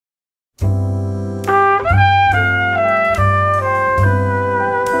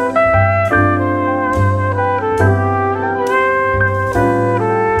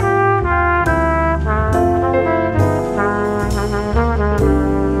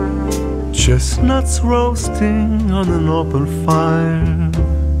chestnuts roasting on an open fire,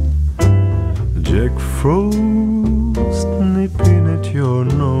 Jack Frost nipping at your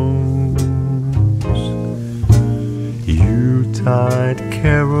nose, Yuletide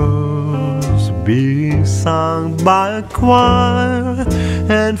carols being sung by a choir,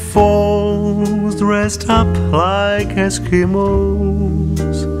 and folks dressed up like Eskimos.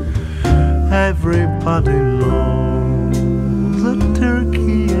 Everybody knows a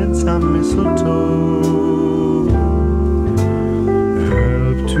turkey and some mistletoe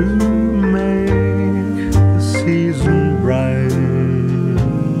help to make the season bright.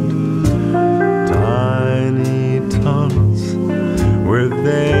 Tiny tots with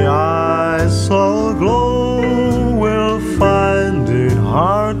their eyes so glow will find it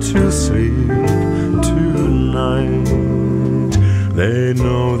hard to sleep tonight. They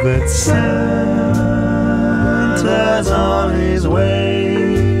know that Santa's on his way.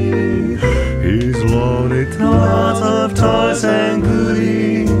 He's loaded lots of toys and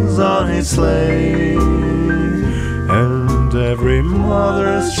goodies on his sleigh, and every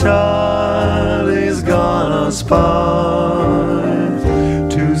mother's child is gonna spy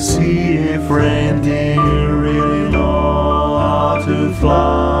to see if reindeer really know how to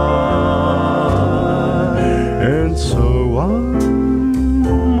fly. And so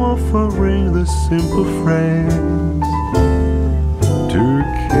I'm offering the simple phrase to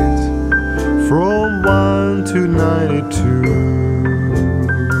kids from 1 to 92.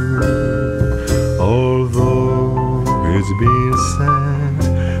 Although it's been said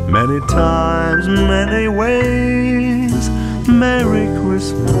many times, many ways, Merry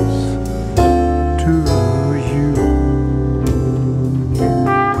Christmas to you.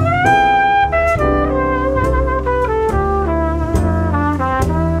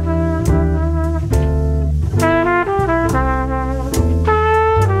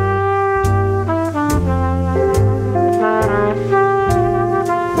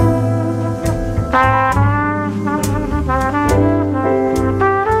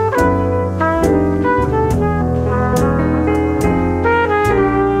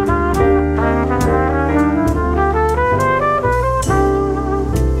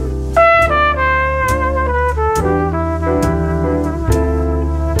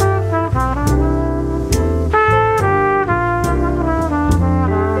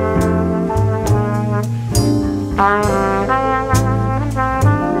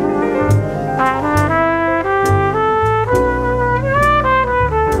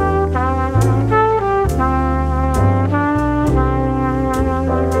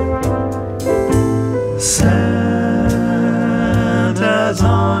 Santa's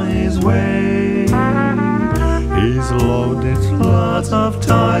on his way. He's loaded lots of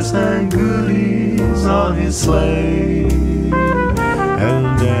toys and goodies on his sleigh,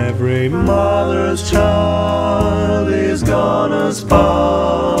 and every mother's child is gonna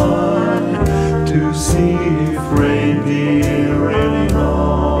spy to see if reindeer really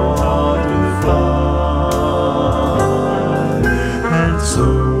know how to fly. And so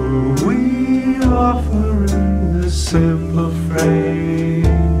we offering the simple phrase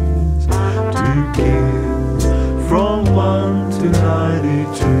to kids from 1 to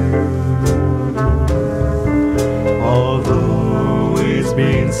 92. Although it's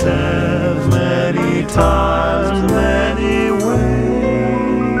been said many times, many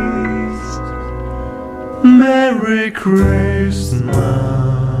ways, Merry Christmas.